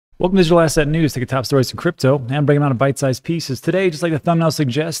Welcome to Digital Asset News. Take the top stories from crypto and break them out in bite-sized pieces. Today, just like the thumbnail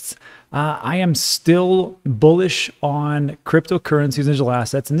suggests, I am still bullish on cryptocurrencies and digital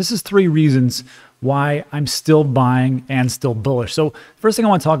assets. And this is 3 reasons why I'm still buying and still bullish. So first thing I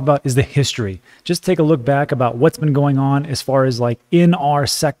want to talk about is the history. Just take a look back about what's been going on as far as like in our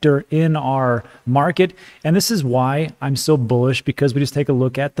sector, in our market. And this is why I'm so bullish, because we just take a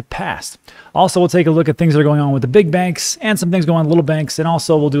look at the past. Also, we'll take a look at things that are going on with the big banks and some things going on with little banks. And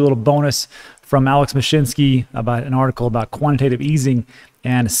also we'll do a little bonus from Alex Mashinsky about an article about quantitative easing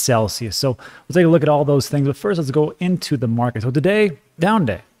and Celsius. So we'll take a look at all those things. But first, let's go into the market. So today, down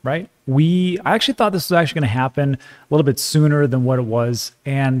day, right? I actually thought this was actually going to happen a little bit sooner than what it was.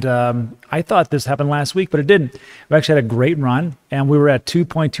 And I thought this happened last week, but it didn't. We actually had a great run and we were at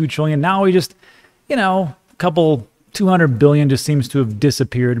 2.2 trillion. Now we just, a couple 200 billion just seems to have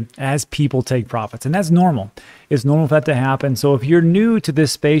disappeared as people take profits. And that's normal. It's normal for that to happen. So if you're new to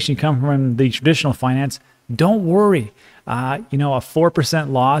this space, you come from the traditional finance, don't worry. A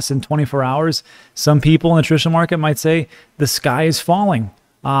 4% loss in 24 hours. Some people in the traditional market might say the sky is falling.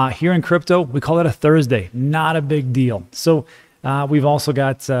 Here in crypto, we call it a Thursday. Not a big deal. So we've also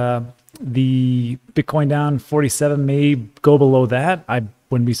got the Bitcoin down 47, may go below that. I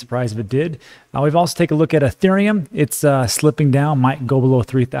wouldn't be surprised if it did. We've also taken a look at Ethereum. It's slipping down, might go below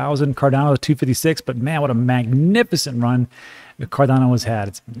 3,000. Cardano at 256, but man, what a magnificent run Cardano has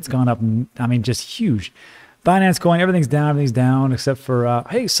had. It's gone up, just huge. Binance Coin, everything's down except for,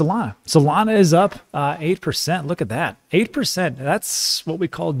 hey, Solana. Solana is up 8%. Look at that, 8%. That's what we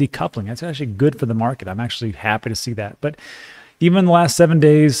call decoupling. That's actually good for the market. I'm actually happy to see that. But even in the last 7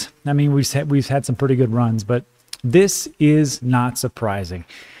 days, we've had some pretty good runs, but this is not surprising.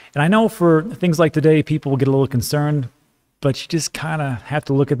 And I know for things like today, people will get a little concerned, but you just kind of have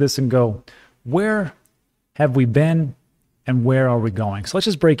to look at this and go, where have we been and where are we going? So let's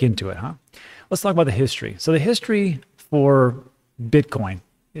just break into it, huh? Let's talk about the history. So the history for Bitcoin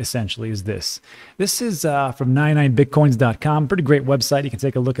essentially is this. This is from 99bitcoins.com. Pretty great website. You can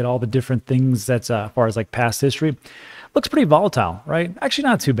take a look at all the different things that's as far as like past history. Looks pretty volatile, right? Actually,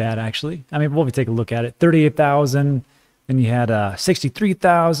 not too bad, actually. We'll take a look at it. 38,000, then you had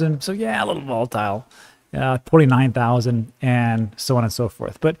 63,000. So yeah, a little volatile. 29,000 and so on and so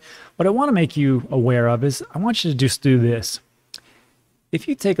forth. But what I want to make you aware of is I want you to just do this. If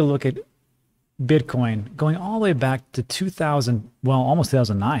you take a look at Bitcoin going all the way back to 2000, well, almost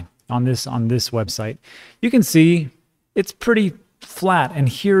 2009 on this website, you can see it's pretty flat. And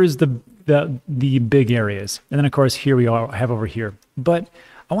here's the big areas. And then of course, here we have over here. But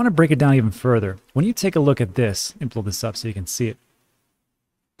I want to break it down even further. When you take a look at this, and blow this up so you can see it.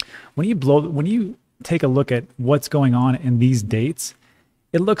 When you take a look at what's going on in these dates,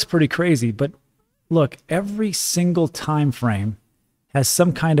 it looks pretty crazy. But look, every single time frame has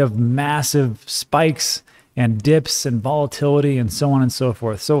some kind of massive spikes and dips and volatility and so on and so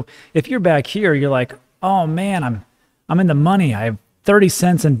forth. So if you're back here, you're like, oh man, I'm in the money. I have 30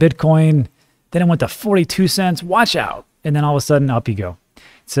 cents in Bitcoin. Then it went to 42 cents. Watch out. And then all of a sudden up you go.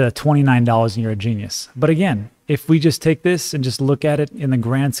 It's $29 and you're a genius. But again, if we just take this and just look at it in the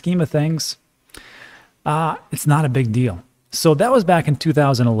grand scheme of things, it's not a big deal. So that was back in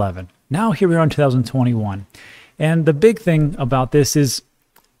 2011. Now here we are in 2021. And the big thing about this is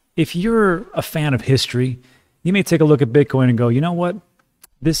if you're a fan of history, you may take a look at Bitcoin and go, you know what?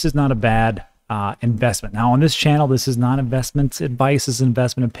 This is not a bad investment. Now on this channel, this is not investment advice, this is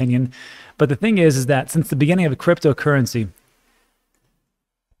investment opinion. But the thing is that since the beginning of the cryptocurrency,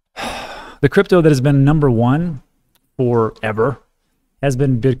 the crypto that has been #1 forever has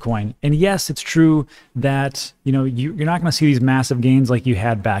been Bitcoin. And yes, it's true that you're not going to see these massive gains like you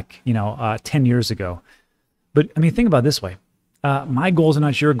had back 10 years ago. But think about it this way. My goals are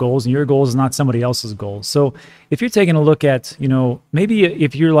not your goals, and your goals is not somebody else's goals. So if you're taking a look at, maybe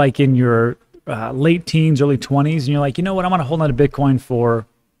if you're like in your late teens, early 20s, and you're like, you know what, I'm going to hold on to Bitcoin for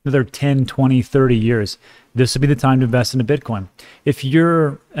another 10, 20, 30 years. This would be the time to invest into Bitcoin. If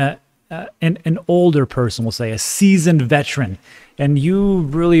you're an older person, we'll say a seasoned veteran, and you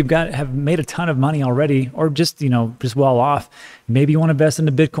really have made a ton of money already, or just well off, maybe you want to invest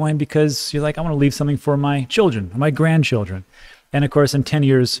into Bitcoin because you're like, I want to leave something for my children, or my grandchildren. And of course, in 10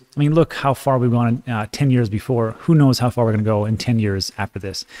 years, look how far we've gone 10 years before. Who knows how far we're going to go in 10 years after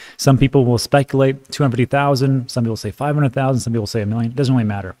this? Some people will speculate 250,000. Some people say 500,000. Some people say 1 million. It doesn't really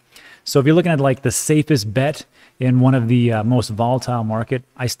matter. So if you're looking at like the safest bet in one of the most volatile market,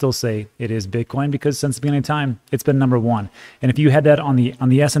 I still say it is Bitcoin, because since the beginning of time, it's been #1. And if you had that on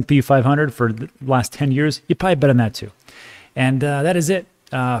the S&P 500 for the last 10 years, you'd probably bet on that too. And that is it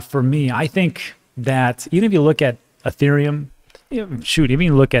for me. I think that even if you look at Ethereum, shoot, even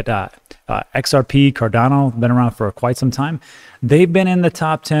you look at XRP, Cardano, been around for quite some time. They've been in the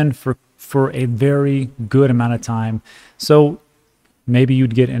top 10 for a very good amount of time. So maybe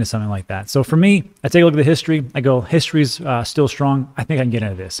you'd get into something like that. So for me, I take a look at the history. I go, history's still strong. I think I can get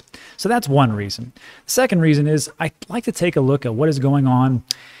into this. So that's one reason. The second reason is I like to take a look at what is going on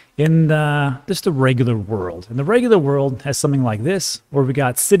in just the regular world. And the regular world has something like this, where we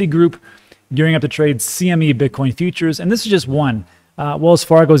got Citigroup gearing up to trade CME Bitcoin futures. And this is just one. Wells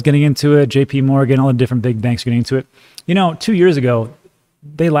Fargo is getting into it. JP Morgan, all the different big banks are getting into it. You know, 2 years ago,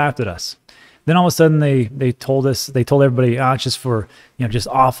 they laughed at us. Then all of a sudden they told everybody, it's just for, just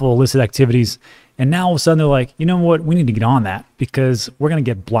awful illicit activities. And now all of a sudden they're like, you know what, we need to get on that because we're going to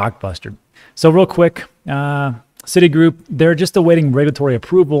get blockbustered. So real quick, Citigroup, they're just awaiting regulatory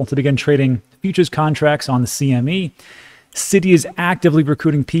approval to begin trading futures contracts on the CME. Citi is actively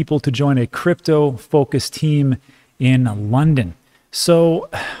recruiting people to join a crypto-focused team in London. So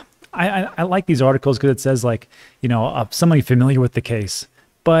I like these articles because it says like, somebody familiar with the case.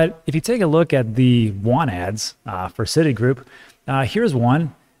 But if you take a look at the want ads for Citigroup, here's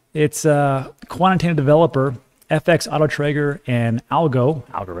one. It's a quantitative developer, FX Auto Trader, and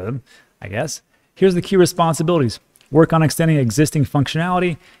algorithm, I guess. Here's the key responsibilities. Work on extending existing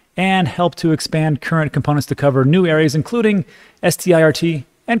functionality and help to expand current components to cover new areas, including STIRT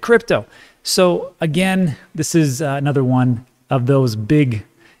and crypto. So again, this is another one of those big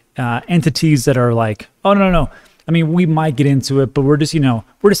entities that are like, oh, no. I mean, we might get into it, but we're just,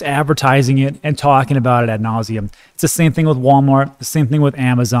 we're just advertising it and talking about it ad nauseum. It's the same thing with Walmart, the same thing with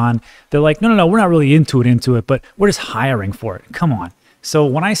Amazon. They're like, no, we're not really into it, but we're just hiring for it. Come on. So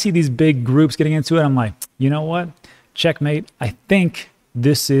when I see these big groups getting into it, I'm like, you know what? Checkmate. I think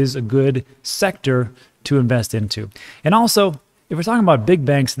this is a good sector to invest into. And also, if we're talking about big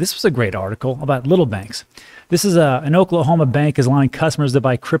banks, this was a great article about little banks. This is an Oklahoma bank is allowing customers to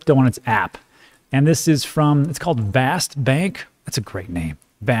buy crypto on its app. And this is it's called Vast Bank. That's a great name.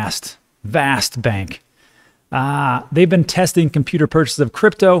 Vast Bank. They've been testing computer purchases of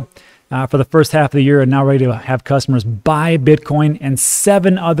crypto for the first half of the year and now ready to have customers buy Bitcoin and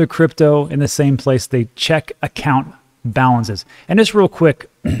 7 other crypto in the same place they check account balances. And just real quick,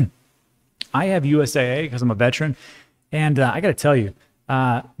 I have USAA because I'm a veteran. And I got to tell you,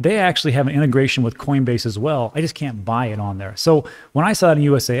 they actually have an integration with Coinbase as well. I just can't buy it on there. So when I saw it in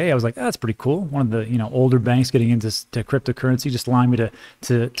USAA, I was like, that's pretty cool. One of the older banks getting into cryptocurrency, just allowing me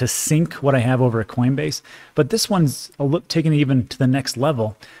to sync what I have over at Coinbase. But this one's taking it even to the next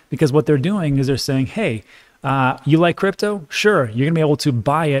level because what they're doing is they're saying, hey, you like crypto? Sure, you're gonna be able to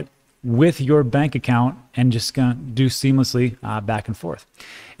buy it with your bank account and just gonna do seamlessly back and forth.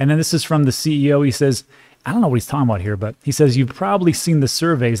 And then this is from the CEO. He says, I don't know what he's talking about here, but he says, you've probably seen the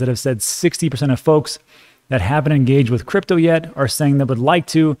surveys that have said 60% of folks that haven't engaged with crypto yet are saying they would like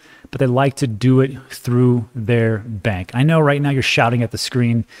to, but they like to do it through their bank. I know right now you're shouting at the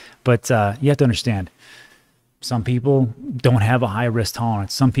screen, but you have to understand, some people don't have a high risk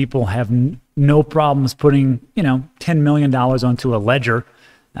tolerance. Some people have no problems putting, $10 million onto a ledger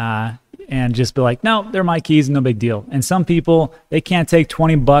and just be like, no, they're my keys, no big deal. And some people, they can't take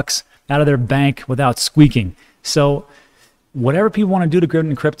 20 bucks out of their bank without squeaking. So whatever people want to do to get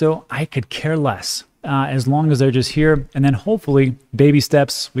in crypto, I could care less as long as they're just here. And then hopefully, baby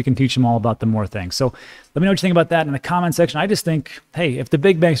steps, we can teach them all about the more things. So let me know what you think about that in the comment section. I just think, hey, if the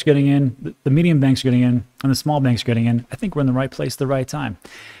big banks are getting in, the medium banks are getting in, and the small banks are getting in, I think we're in the right place at the right time.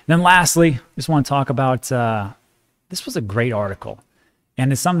 And then lastly, just want to talk about, this was a great article.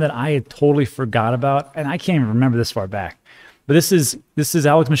 And it's something that I had totally forgot about, and I can't even remember this far back. But this is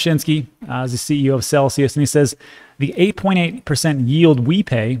Alex Mashinsky, as the CEO of Celsius, and he says, the 8.8% yield we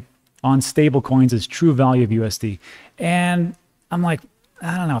pay on stable coins is true value of USD. And I'm like,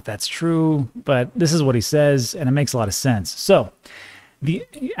 I don't know if that's true, but this is what he says, and it makes a lot of sense. So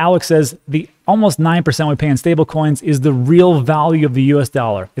Alex says the almost 9% we pay in stable coins is the real value of the US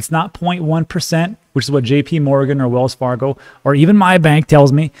dollar. It's not 0.1%, which is what JP Morgan or Wells Fargo or even my bank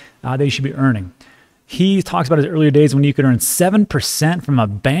tells me they should be earning. He talks about his earlier days when you could earn 7% from a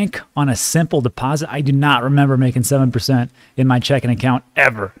bank on a simple deposit. I do not remember making 7% in my checking account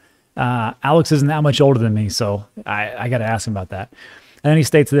ever. Alex isn't that much older than me, so I got to ask him about that. And then he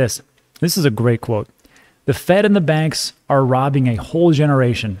states this. This is a great quote. The Fed and the banks are robbing a whole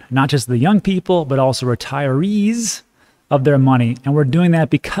generation, not just the young people, but also retirees of their money. And we're doing that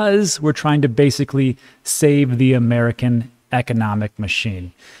because we're trying to basically save the American economic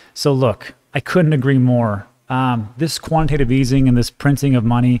machine. So look, I couldn't agree more. This quantitative easing and this printing of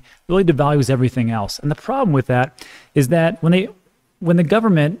money really devalues everything else. And the problem with that is that when the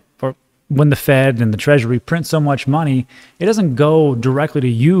government, or when the Fed and the Treasury print so much money, it doesn't go directly to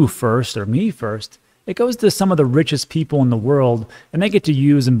you first or me first. It goes to some of the richest people in the world, and they get to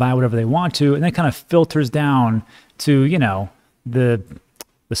use and buy whatever they want to, and that kind of filters down to, you know, the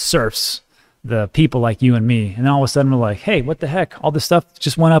serfs, the people like you and me. And then all of a sudden we're like, hey, what the heck? All this stuff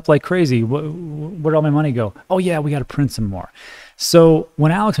just went up like crazy. Where'd all my money go? Oh yeah, we got to print some more. So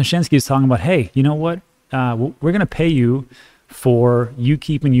when Alex Mashinsky is talking about, hey, you know what? We're going to pay you for you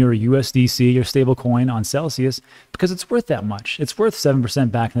keeping your USDC, your stable coin on Celsius, because it's worth that much. It's worth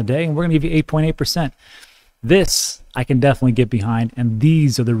 7% back in the day, and we're going to give you 8.8%. This I can definitely get behind, and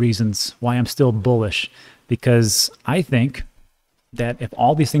these are the reasons why I'm still bullish, because I think that if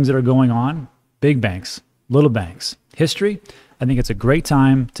all these things that are going on, big banks, little banks, history, I think it's a great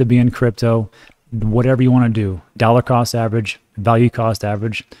time to be in crypto, whatever you want to do, dollar cost average, value cost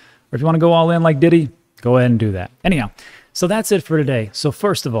average, or if you want to go all in like Diddy, go ahead and do that. Anyhow, so that's it for today. So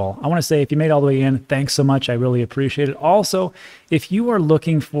first of all, I want to say if you made it all the way in, thanks so much. I really appreciate it. Also, if you are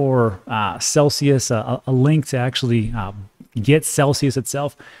looking for Celsius, a link to actually get Celsius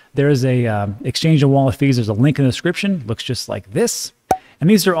itself, there is a exchange and wallet fees. There's a link in the description. Looks just like this. And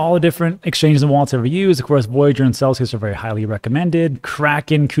these are all the different exchanges and wallets I've ever used. Of course, Voyager and Celsius are very highly recommended.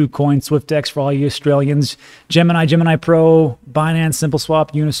 Kraken, KuCoin, SwiftX for all you Australians, Gemini Pro, Binance, SimpleSwap,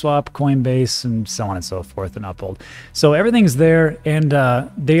 Uniswap, Coinbase, and so on and so forth, and Uphold. So everything's there, and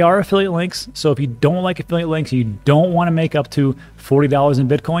they are affiliate links. So if you don't like affiliate links, you don't want to make up to $40 in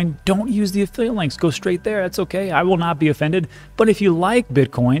Bitcoin, don't use the affiliate links. Go straight there. That's okay. I will not be offended. But if you like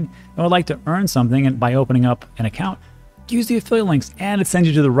Bitcoin and would like to earn something by opening up an account, use the affiliate links, and it sends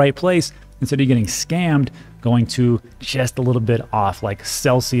you to the right place instead of getting scammed going to just a little bit off, like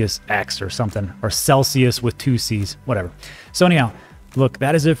Celsius X or something, or Celsius with 2 C's, whatever. So anyhow, look,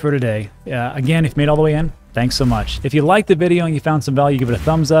 that is it for today. Again, if you made it all the way in, thanks so much. If you liked the video and you found some value, give it a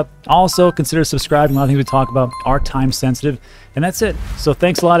thumbs up. Also, consider subscribing. A lot of things we talk about are time sensitive, and that's it. So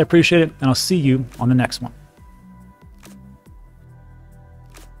thanks a lot. I appreciate it, and I'll see you on the next one.